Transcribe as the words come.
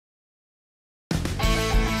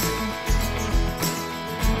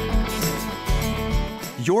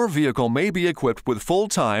Your vehicle may be equipped with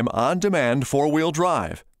full-time, on-demand four-wheel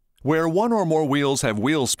drive, where one or more wheels have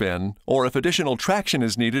wheel spin, or if additional traction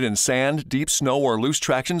is needed in sand, deep snow, or loose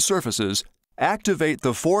traction surfaces, activate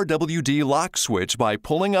the 4WD lock switch by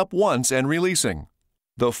pulling up once and releasing.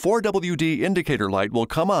 The 4WD indicator light will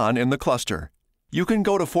come on in the cluster. You can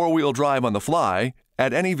go to four-wheel drive on the fly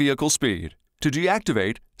at any vehicle speed. To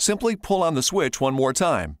deactivate, simply pull on the switch one more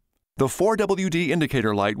time. The 4WD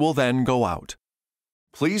indicator light will then go out.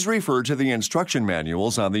 Please refer to the instruction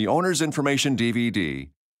manuals on the Owner's Information DVD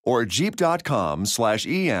or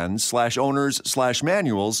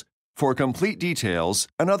jeep.com/en/owners/manuals for complete details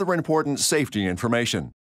and other important safety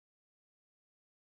information.